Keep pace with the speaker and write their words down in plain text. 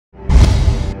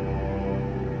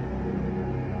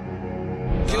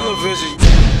vision.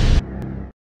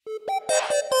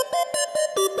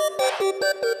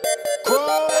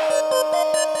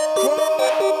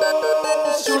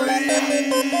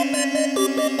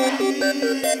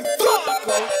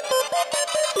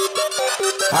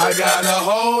 I got a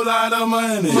whole lot of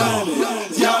money,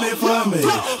 y'all it for me.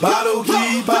 Bottle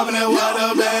keep popping that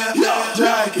water band,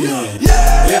 jacket.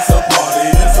 It's a party,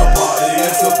 it's a party,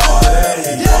 it's a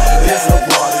party. It's a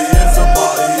party, it's a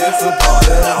party, it's a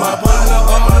party. My partner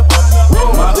on the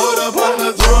room, my hood up on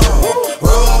the drum.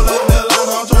 Roll up the line,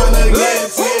 I'm trying to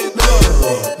get it done.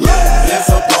 It's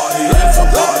a party, it's a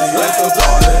party, it's a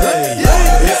party.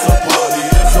 It's a party,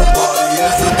 it's a party,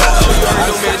 it's a party. You already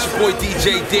know, man, it's your boy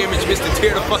DJ Damage, Mr.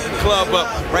 Tear the fucking club up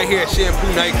right here at Shampoo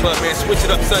Nightclub, man. Switch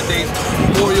it up Sundays,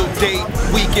 Memorial Day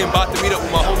weekend. About to meet up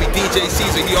with my homie DJ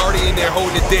Caesar. He already in there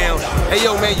holding it down. Hey,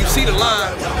 yo, man, you see the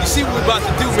line? You see what we're about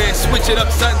to do, man? Switch it up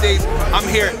Sundays. I'm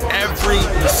here every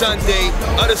Sunday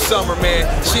of the summer, man.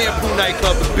 Shampoo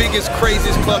Nightclub, the biggest,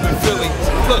 craziest club in Philly.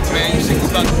 Look, man, you see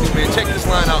what we're about to do, man. Check this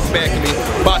line out back of me.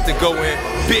 About to go in.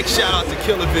 Big shout out to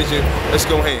Killer Vision. Let's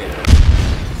go ahead.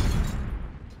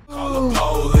 Call the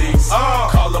police,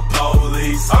 call the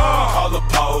police, call the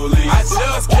police. I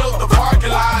just killed the parking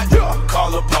lot.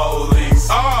 Call the police,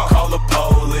 call the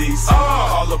police,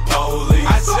 call the police.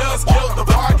 I just killed the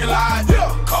parking lot.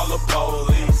 Call the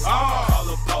police, call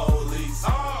the police,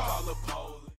 call the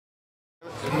police.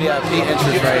 VIP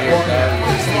interest right here,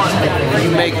 man. When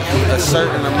you make a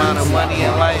certain amount of money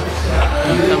in life,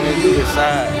 you come in through the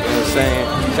side. You know what I'm saying?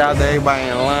 Shout out to everybody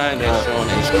in line that's showing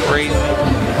this crazy.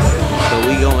 So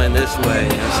we going this way, you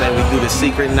know what I'm saying? We do the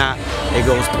secret knock. It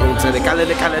goes boom to the and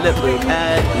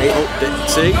they hope that,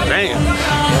 see? Damn.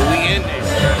 And we in there.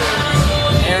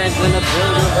 Aaron's in the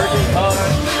building, working hard.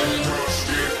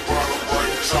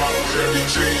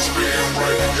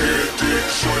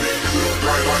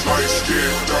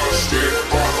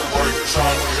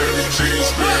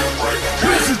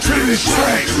 Listen to this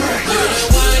track.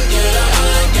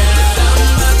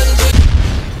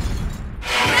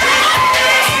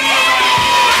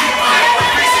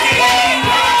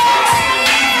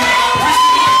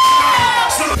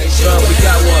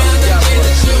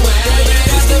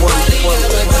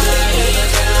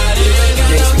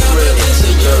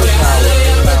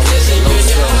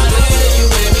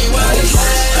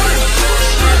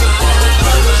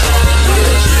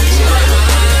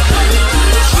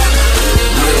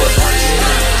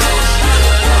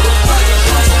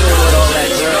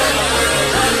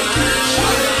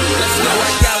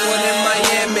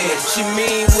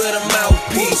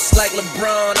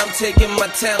 Taking my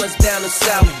talents down to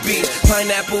South Beach,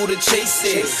 pineapple to chase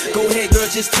it. Go ahead, girl,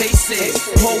 just taste it.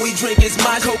 All we drink is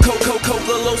my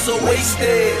Coca-Cola, so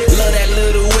wasted. Love that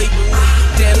little weight,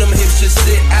 damn them hips just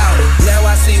sit out. Now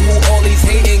I see who all these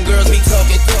hating girls be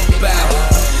talking about.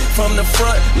 From the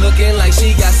front, looking like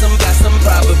she got some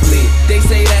probably. They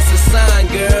say that's a sign,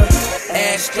 girl.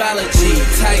 Astrology,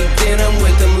 tight denim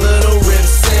with them little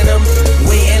rips in them.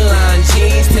 Wait in line,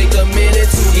 jeans, take a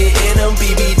minute to get in them.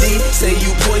 BBD, say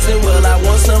you poison, well I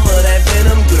want some of that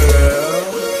venom,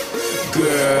 girl.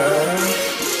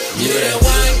 Yeah.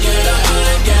 One girl, I'm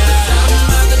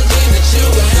about them jeans that you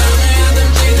wear. I'm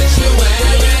them jeans that you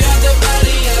wear. You got the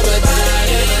body of a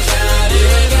body. You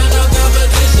ain't got no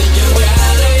competition. You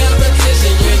got the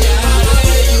competition. You got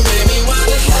it. You made me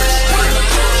wanna say.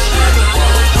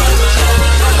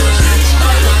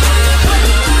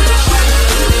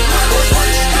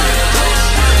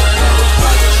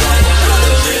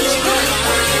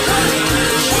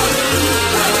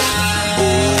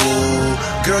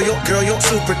 Girl, you're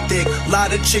super thick.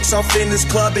 Lot of chicks off in this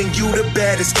club, and you the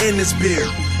baddest in this beer.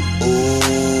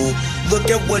 Ooh,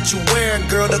 look at what you wearing,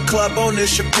 girl. The club owner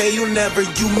should pay you never.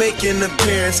 You make an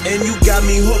appearance, and you got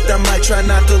me hooked. I might try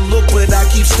not to look, but I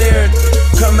keep staring.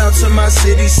 Come out to my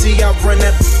city, see I run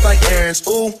that like errands.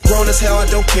 Ooh, grown as hell, I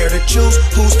don't care to choose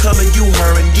who's coming. You,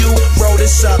 her, and you. Roll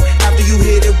this up. After you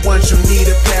hit it once, you need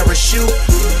a parachute.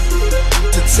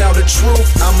 To tell the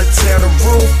truth, I'ma tear the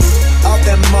roof off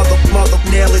that mother,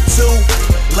 nail it too.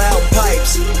 Loud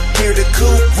pipes, hear the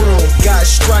coupe room. Got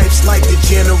stripes like the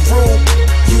general.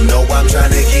 You know I'm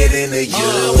trying to get into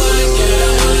you.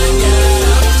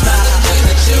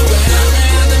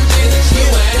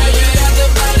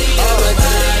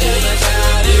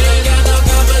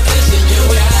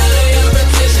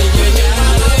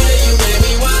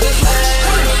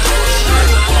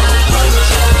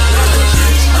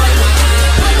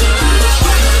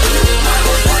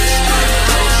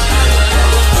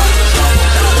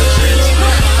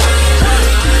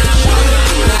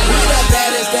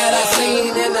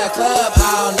 Club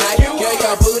all night, girl,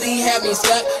 your booty had me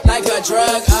stuck like a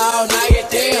drug all night.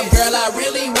 Damn, girl.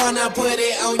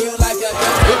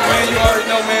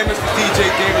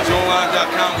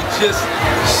 We just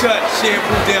shut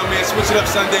Shampoo down, man. Switch it up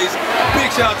Sundays. Big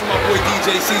shout out to my boy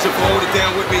DJ Caesar for holding it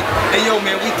down with me. Hey, yo,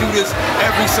 man, we do this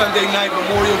every Sunday night,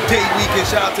 Memorial Day weekend.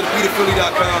 Shout out to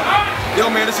thebeatofphilly.com. Yo,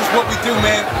 man, this is what we do,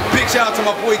 man. Big shout out to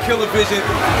my boy Killer Vision,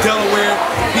 Delaware,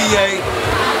 PA.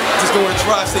 Just doing a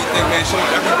tri-state thing, man. Showing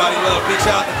everybody love. Big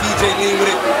shout out to DJ Lean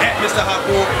with it, at Mr.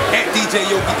 Hotboy, at DJ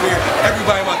Yogi Bear.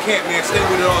 Everybody in my camp, man. Stay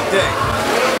with it all day.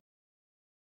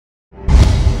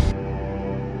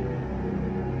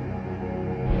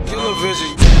 Killer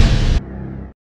Vision.